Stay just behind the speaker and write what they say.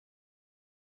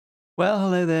Well,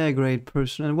 hello there, great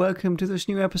person, and welcome to this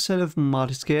new episode of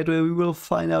Maltiscared, where we will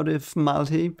find out if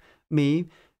Malty, me,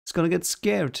 is gonna get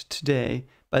scared today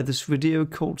by this video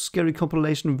called Scary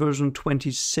Compilation version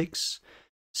 26.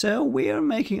 So we are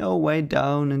making our way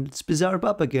down, and it's Bizarre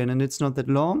Bub again, and it's not that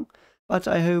long, but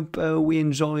I hope we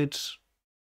enjoy it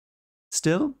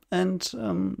still,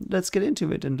 and let's get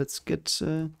into it, and let's get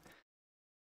to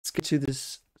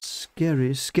this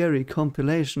scary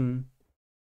compilation.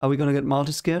 Are we gonna get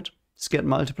Maltiscared? Scared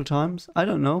multiple times? I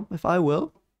don't know if I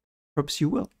will. Perhaps you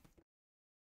will.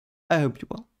 I hope you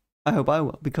will. I hope I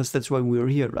will, because that's why we're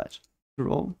here, right? After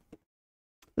all.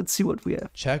 Let's see what we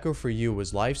have. Checo for You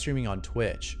was live streaming on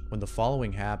Twitch when the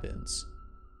following happens.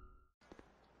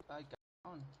 Ay,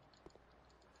 cabrón.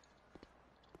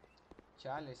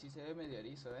 Chale, sí se ve medio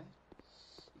erizo,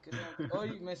 ¿Y qué tengo?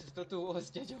 ¡Ay, me asustó tu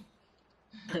voz, Yayo!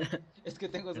 Es que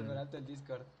tengo super alto el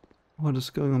Discord. What is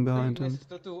going on behind Me him?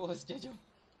 asustó tu voz, Yayo.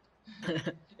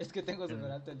 Es que tengo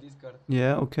super alto el Discord.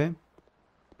 Yeah, okay.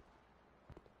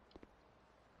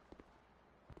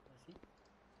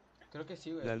 Creo que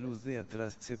sí, güey. La luz de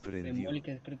atrás se prendió.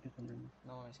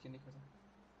 No, es que dijo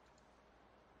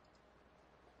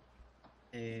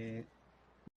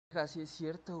eso. Sí es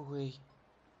cierto, güey.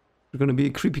 You're gonna be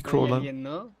a creepy crawler.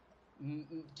 ¿No?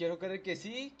 Quiero creer que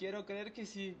sí, quiero creer que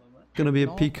sí. Gonna be a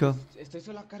No, peeker. pues, estoy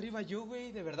solo acá arriba yo,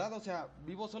 güey, de verdad, o sea,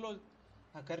 vivo solo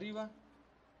acá arriba.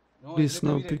 No, Please, neta,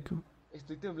 no miren, peeker.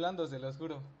 estoy temblando, se los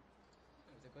juro.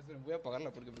 Voy a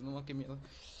apagarla porque pues no, qué miedo.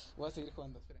 Voy a seguir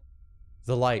jugando, esperen.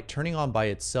 The light turning on by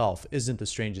itself isn't the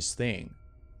strangest thing.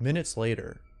 Minutes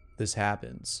later, this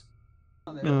happens.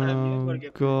 Oh,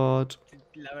 God.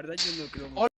 La verdad yo no creo.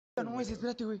 ¡Hola! No,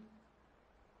 espérate, güey.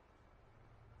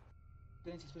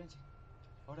 Espérense.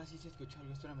 Ahora sí se escuchó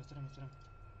algo, espérame.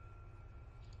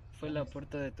 ¿Fue la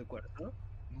puerta de tu cuarto?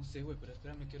 No sé, güey, pero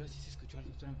espérame que ahora sí se escuchó algo,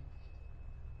 espérame.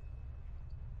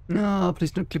 No,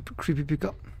 please no creepy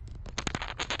peeker.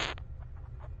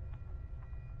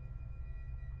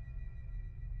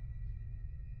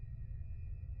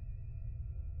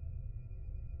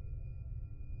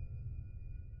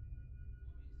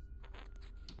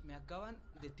 Me acaban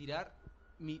de tirar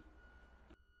mi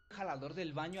jalador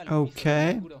del baño al piso,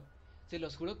 Okay. se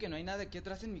los juro que no hay nada aquí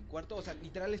atrás en mi cuarto, o sea,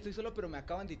 literal estoy solo, pero me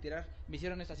acaban de tirar, me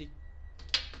hicieron esto así.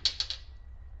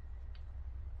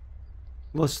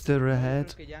 Was there Yo ahead?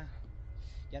 creo que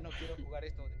ya no quiero jugar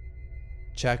esto.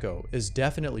 Checo is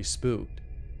definitely spooked,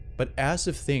 but as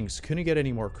if things couldn't get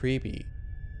any more creepy,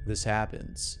 this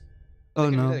happens. Oh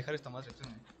Déjenme ir a no. dejar esta madre,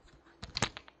 espérenme.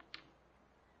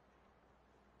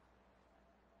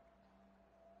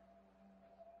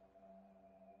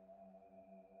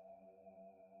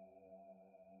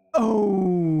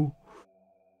 Oh.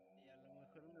 Y a lo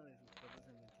mejor uno de sus perros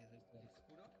se metió a su Les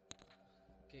juro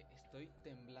que estoy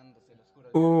temblando, se los juro.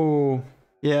 Oh.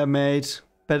 Yeah, mate.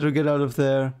 Better get out of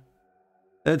there.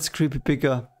 That's creepy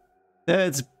peeker.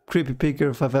 That's creepy peeker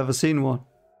if I've ever seen one.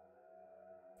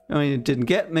 I mean, it didn't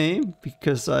get me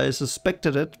because I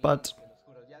suspected it, but Se los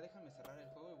juro, ya déjame cerrar el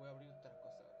juego y voy a abrir otra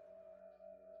cosa.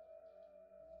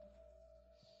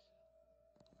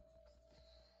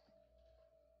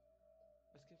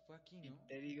 Es que fue aquí, ¿no?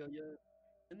 Te digo, yo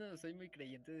no soy muy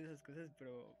creyente de esas cosas,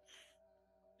 pero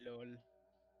LOL.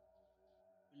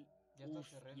 Ya hasta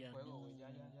cerré el juego, güey, ya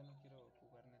no quiero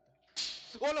jugar, neta.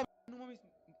 ¡Hola! No mames.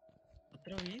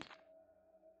 ¿Otra vez?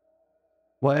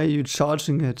 why are you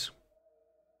charging it?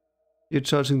 You're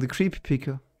charging the creepy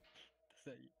peeker.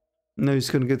 Estás ahí. No, he's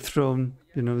gonna get thrown.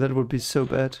 You know, that would be so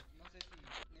bad. No sé si,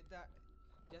 neta,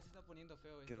 ya se está poniendo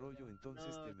feo ¿Qué esto. rollo? Entonces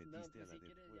te No, metiste pues a la si de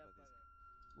quieres ya prueba de... apaga.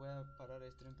 Voy a parar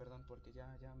el stream, perdón, porque ya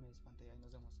me espanté. Ahí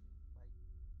nos vemos.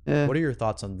 Bye. Yeah. What are your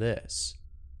thoughts on this?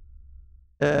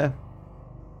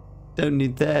 Don't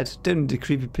need that. Don't need the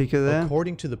creepy peeker there.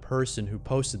 According to the person who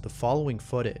posted the following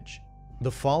footage, the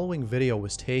following video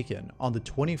was taken on the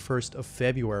 21st of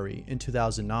February in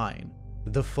 2009.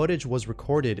 The footage was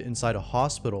recorded inside a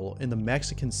hospital in the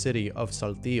Mexican city of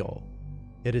Saltillo.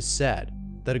 It is said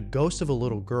that a ghost of a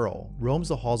little girl roams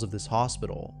the halls of this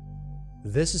hospital.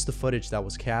 This is the footage that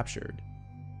was captured.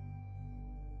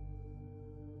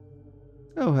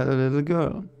 Oh, hello, little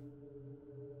girl.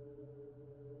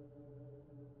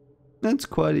 That's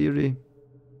quite eerie.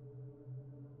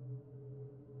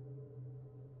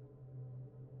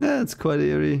 That's quite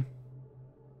eerie.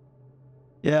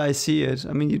 Yeah, I see it.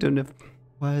 I mean, you don't have...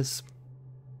 Why is...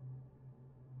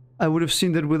 I would have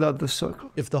seen that without the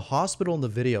circle. If the hospital in the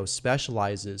video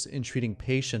specializes in treating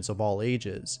patients of all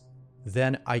ages,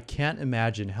 then I can't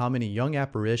imagine how many young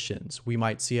apparitions we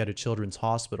might see at a children's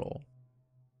hospital.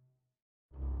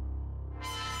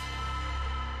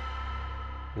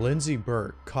 Lindsay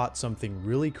Burke caught something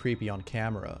really creepy on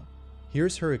camera.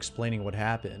 Here's her explaining what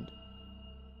happened.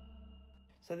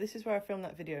 So this is where I filmed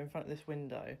that video in front of this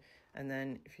window, and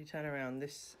then if you turn around,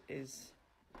 this is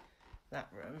that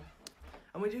room.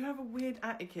 And we do have a weird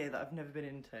attic here that I've never been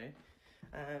into.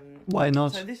 Why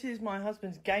not? So this is my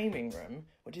husband's gaming room,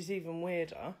 which is even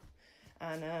weirder.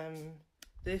 And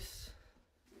this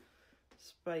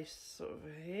space sort of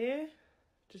here,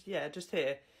 just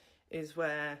here, is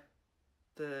where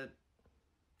the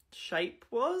shape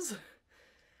was.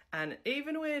 And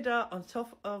even weirder, on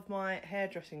top of my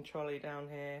hairdressing trolley down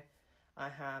here, I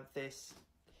have this.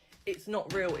 It's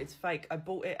not real, it's fake. I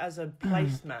bought it as a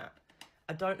placemat.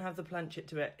 I don't have the planchet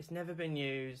to it. It's never been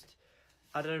used.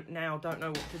 I don't know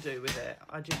what to do with it.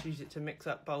 I just use it to mix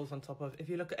up bowls on top of. If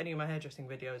you look at any of my hairdressing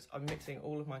videos, I'm mixing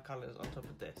all of my colours on top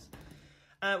of this.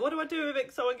 What do I do with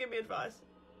it? Someone give me advice.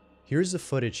 Here's the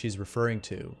footage she's referring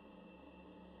to.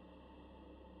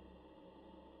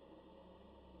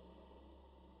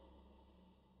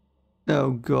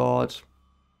 Oh god.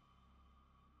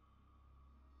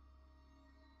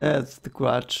 That's the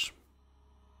Grudge.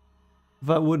 If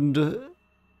I wouldn't...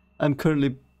 I'm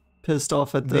currently pissed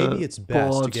off at the Maybe it's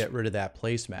best board. to get rid of that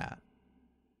placemat.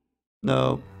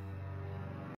 No.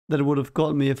 That would have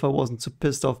got me if I wasn't so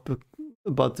pissed off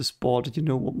about this board. You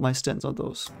know what my stance on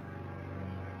those.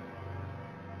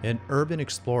 An urban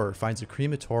explorer finds a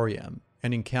crematorium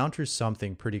and encounters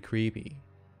something pretty creepy.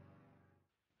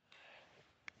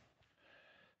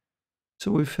 So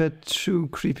we've had 2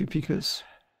 creepy peekers.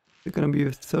 There's gonna be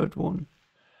a 3rd one.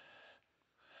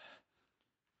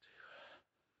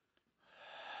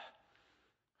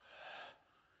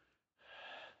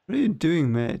 What are you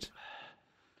doing, mate?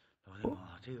 老弟们，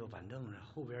这个反正是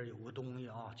后边有个东西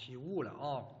啊，起雾了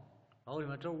啊！老弟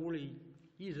们，这屋里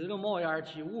一直都冒烟，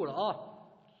起雾了啊！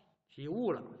起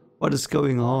雾了。 What is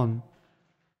going on?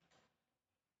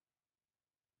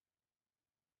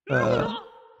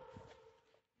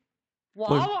 娃娃，我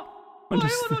哎呦我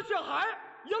的小孩，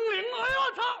英灵！哎呦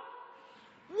我操！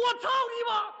我操你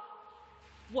妈！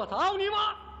我操你妈！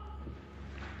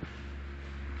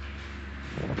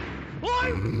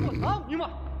哎，我操你妈！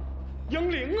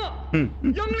英灵啊！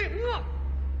英灵啊！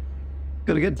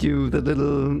 Gotta get you, the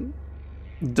little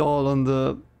doll on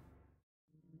the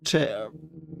chair.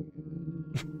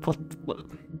 What?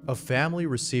 A family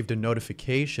received a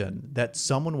notification that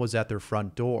someone was at their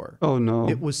front door. Oh no.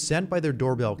 It was sent by their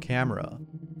doorbell camera,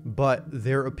 but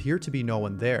there appeared to be no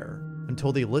one there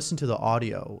until they listened to the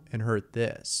audio and heard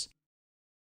this.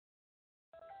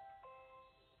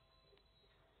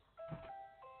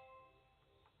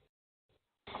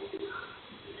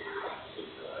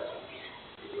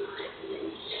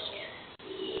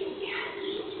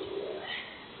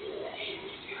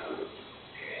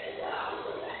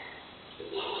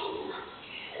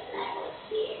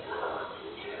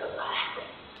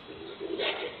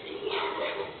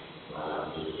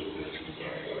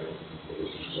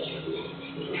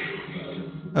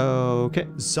 Okay.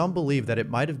 Some believe that it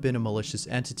might have been a malicious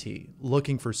entity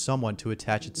looking for someone to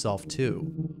attach itself to.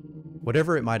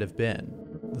 Whatever it might have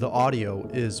been, the audio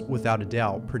is without a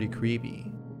doubt pretty creepy.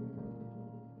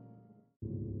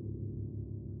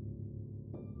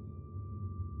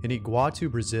 In Iguatu,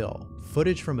 Brazil,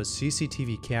 footage from a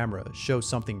CCTV camera shows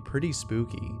something pretty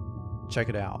spooky. Check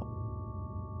it out.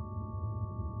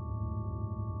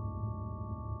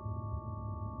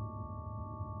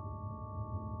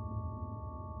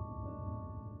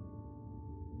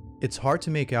 It's hard to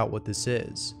make out what this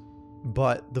is,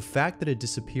 but the fact that it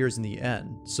disappears in the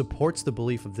end supports the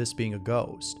belief of this being a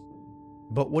ghost.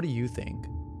 But what do you think?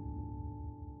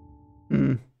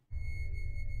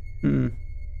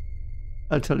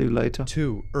 I'll tell you later.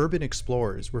 2 urban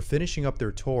explorers were finishing up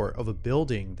their tour of a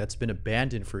building that's been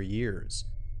abandoned for years.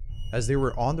 As they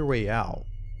were on their way out,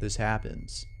 this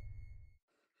happens.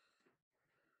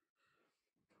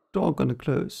 Door gonna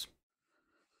close.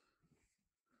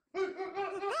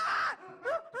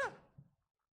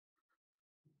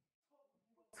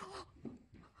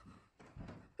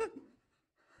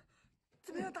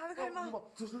 怎么样，打得开吗？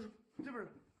走，这边。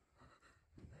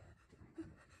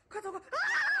快走快！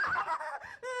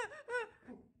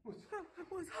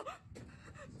我操！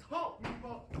操你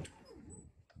妈！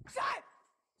塞！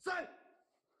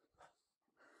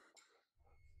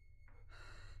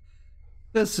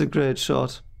 That's a great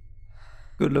shot.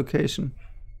 Good location.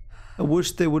 I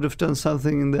wish they would have done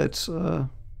something in that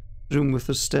room with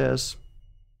the stairs.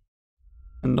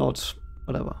 And not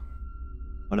whatever.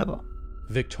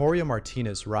 Victoria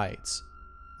Martinez writes,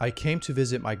 I came to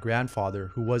visit my grandfather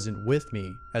who wasn't with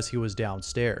me as he was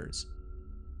downstairs.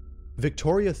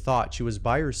 Victoria thought she was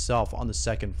by herself on the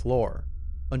 2nd floor,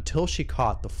 until she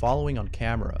caught the following on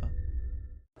camera.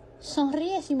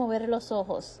 Sonríe sin mover los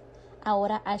ojos.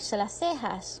 Ahora alza las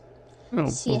cejas. Oh,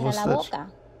 what Cierra was la that?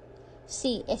 boca.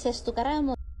 Sí, esa es tu cara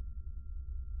de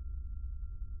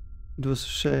It was a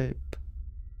shape.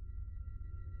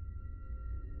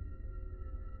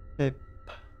 Shape.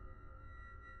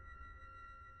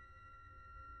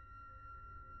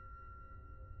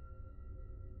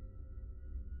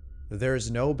 There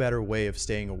is no better way of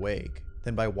staying awake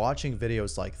than by watching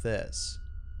videos like this.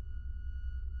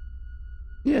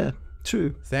 Yeah,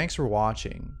 true. Thanks for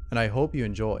watching, and I hope you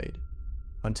enjoyed.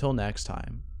 Until next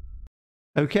time.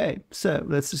 Okay, so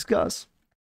let's discuss.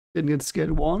 Didn't get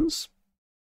scared once.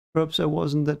 Perhaps I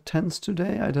wasn't that tense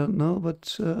today, I don't know,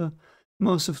 but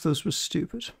most of those were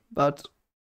stupid. But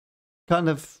kind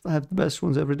of have the best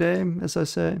ones every day, as I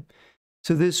say.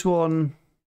 So this one...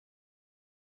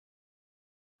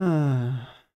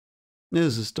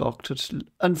 this is doctored.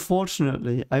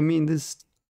 Unfortunately, I mean, this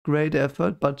great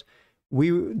effort, but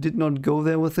we did not go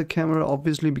there with the camera,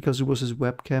 obviously, because it was his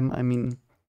webcam. I mean,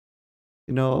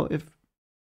 you know, if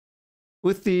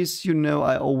with these, you know,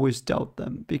 I always doubt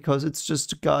them because it's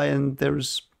just a guy and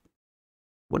there's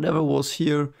whatever was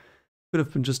here could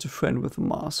have been just a friend with a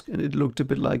mask, and it looked a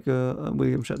bit like a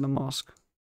William Shatner mask.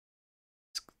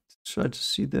 Let's try to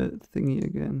see the thingy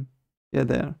again. Yeah,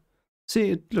 there. See,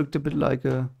 it looked a bit like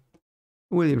a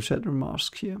William Shatner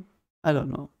mask here. I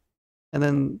don't know. And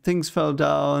then things fell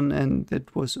down, and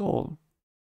that was all.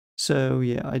 So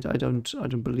yeah, I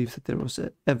don't believe that there was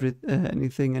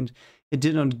anything, and it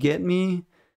did not get me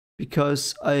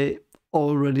because I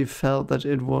already felt that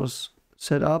it was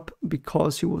set up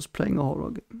because he was playing a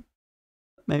horror game.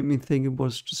 Made me think it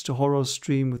was just a horror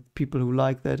stream with people who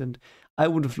like that, and I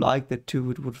would have liked that too.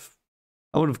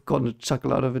 I would have gotten a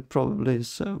chuckle out of it probably.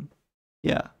 So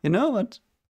yeah, you know what?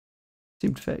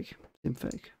 Seemed fake.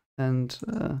 And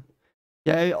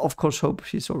yeah, I of course hope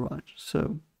he's alright.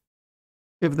 So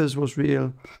if this was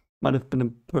real, might have been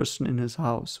a person in his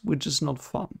house, which is not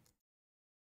fun.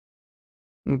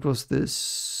 It was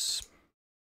this.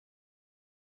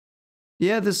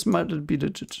 Yeah, this might be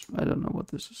legit. I don't know what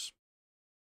this is.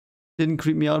 Didn't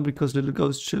creep me out because little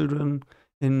ghost children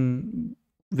in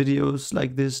videos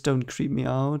like this don't creep me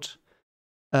out.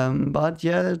 But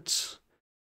yeah, it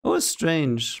was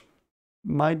strange.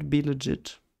 Might be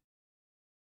legit.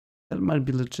 That might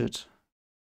be legit.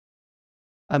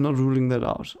 I'm not ruling that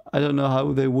out. I don't know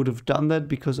how they would have done that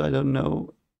because I don't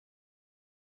know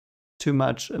too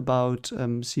much about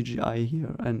CGI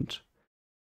here, and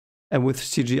with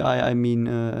CGI I mean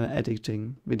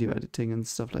editing, video editing and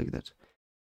stuff like that.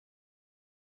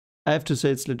 I have to say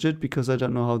it's legit because I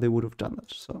don't know how they would have done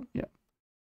that. So yeah,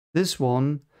 this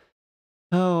one,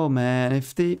 oh man,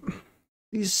 if these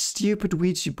stupid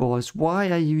Ouija boards,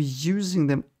 why are you using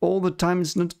them all the time?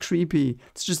 It's not creepy.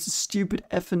 It's just a stupid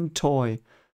effing toy.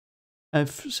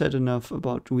 I've said enough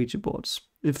about Ouija boards.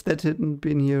 If that hadn't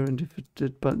been here, and if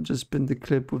it had just been the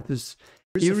clip with this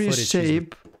eerie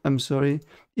shape,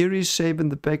 eerie shape in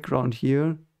the background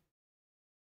here.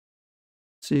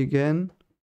 See again?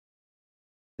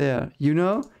 There, you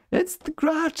know? It's the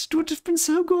Grudge. It would have been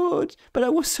so good, but I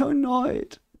was so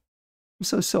annoyed. I'm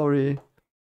so sorry.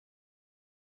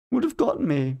 Would have gotten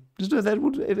me. That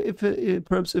would,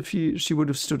 perhaps if she would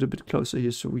have stood a bit closer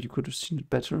here, so you could have seen it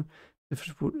better. If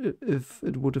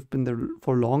it would have been there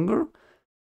for longer.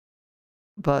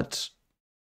 But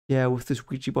yeah, with this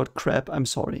Ouija board crap, I'm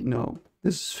sorry. No,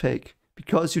 this is fake.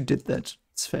 Because you did that,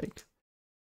 it's fake.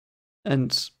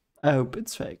 And I hope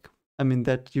it's fake. I mean,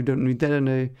 that you don't need that, and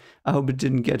I hope it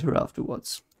didn't get her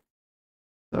afterwards.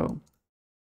 So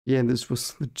yeah, and this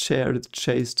was the chair that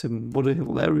chased him. What a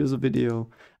hilarious video.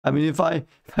 I mean, if I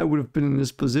would have been in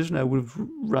this position, I would have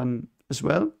run as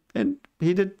well. And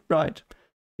he did right.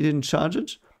 He didn't charge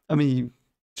it. I mean, he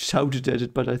shouted at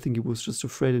it, but I think he was just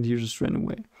afraid and he just ran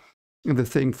away. And the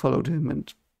thing followed him,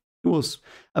 and it was,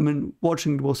 I mean,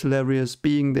 watching it was hilarious.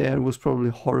 Being there was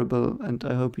probably horrible, and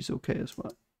I hope he's okay as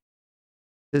well.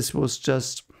 This was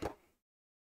just,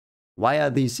 why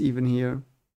are these even here?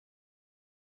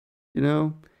 You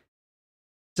know?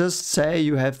 Just say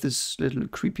you have this little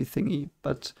creepy thingy,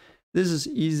 but this is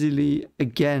easily,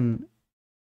 again,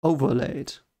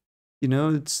 overlaid. You know,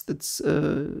 it's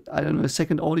I don't know, a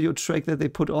second audio track that they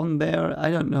put on there.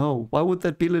 I don't know. Why would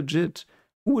that be legit?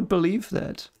 Who would believe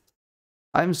that?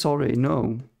 I'm sorry,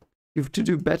 no. You have to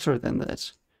do better than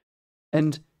that.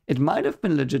 And it might have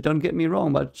been legit, don't get me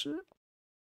wrong, but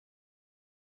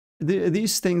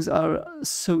these things are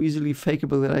so easily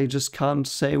fakeable that I just can't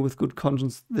say with good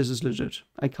conscience this is legit.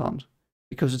 I can't.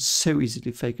 Because it's so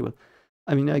easily fakeable.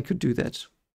 I mean, I could do that.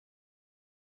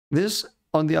 This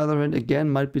on the other hand, again,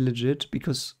 might be legit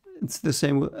because it's the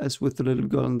same as with the little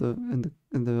girl in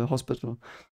the hospital.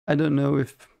 I don't know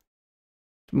if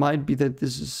it might be that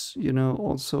this is, you know,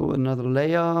 also another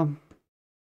layer.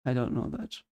 I don't know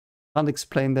that. Can't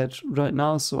explain that right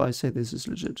now, so I say this is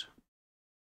legit.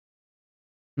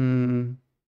 Doors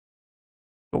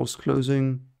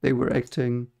closing, they were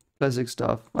acting, classic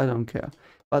stuff. I don't care.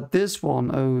 But this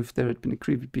one, oh, if there had been a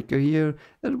creepy picker here,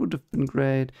 that would have been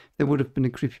great. There would have been a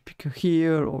creepy picker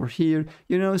here or here.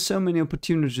 You know, so many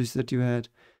opportunities that you had.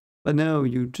 But no,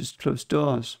 you just closed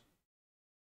doors.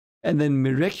 And then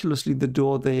miraculously, the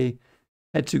door they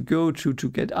had to go to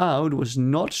get out was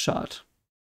not shut.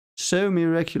 So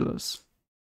miraculous.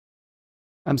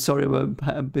 I'm sorry, I'm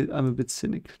a bit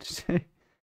cynical today.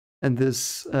 And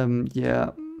this,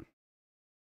 yeah,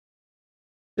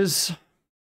 is...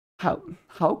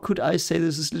 How could I say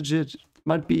this is legit? It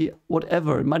might be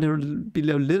whatever. It might be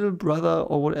a little brother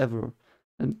or whatever,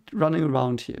 and running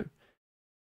around here.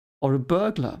 Or a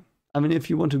burglar. I mean, if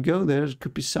you want to go there, it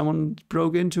could be someone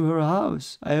broke into her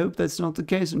house. I hope that's not the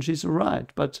case and she's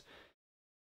alright, but...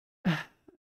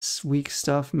 It's weak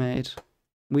stuff, mate.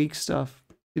 Weak stuff.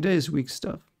 Today is weak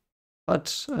stuff.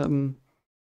 But,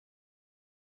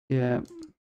 yeah.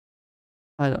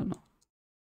 I don't know.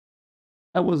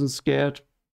 I wasn't scared.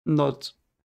 Not.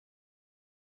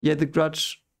 Yeah, the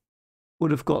Grudge would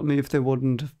have got me if there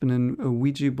wouldn't have been a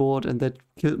Ouija board, and that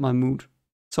killed my mood.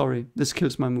 Sorry, this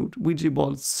kills my mood. Ouija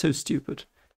board is so stupid.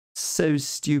 So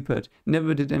stupid.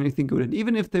 Never did anything good. And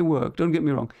even if they work, don't get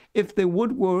me wrong, if they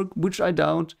would work, which I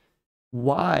doubt,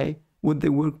 why would they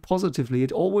work positively?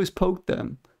 It always poked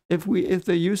them. If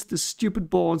they used the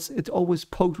stupid boards, it always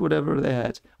poked whatever they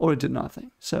had, or it did nothing.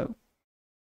 So,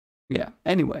 yeah.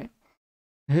 Anyway.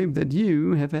 I hope that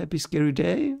you have a happy, scary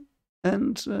day.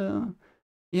 And,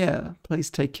 yeah, please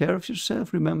take care of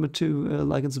yourself. Remember to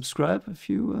like and subscribe if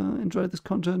you enjoyed this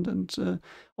content. And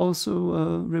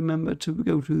also remember to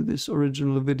go to this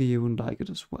original video and like it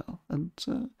as well. And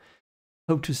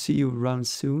hope to see you around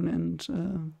soon.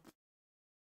 And,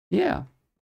 yeah,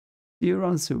 see you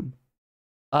around soon.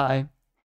 Bye.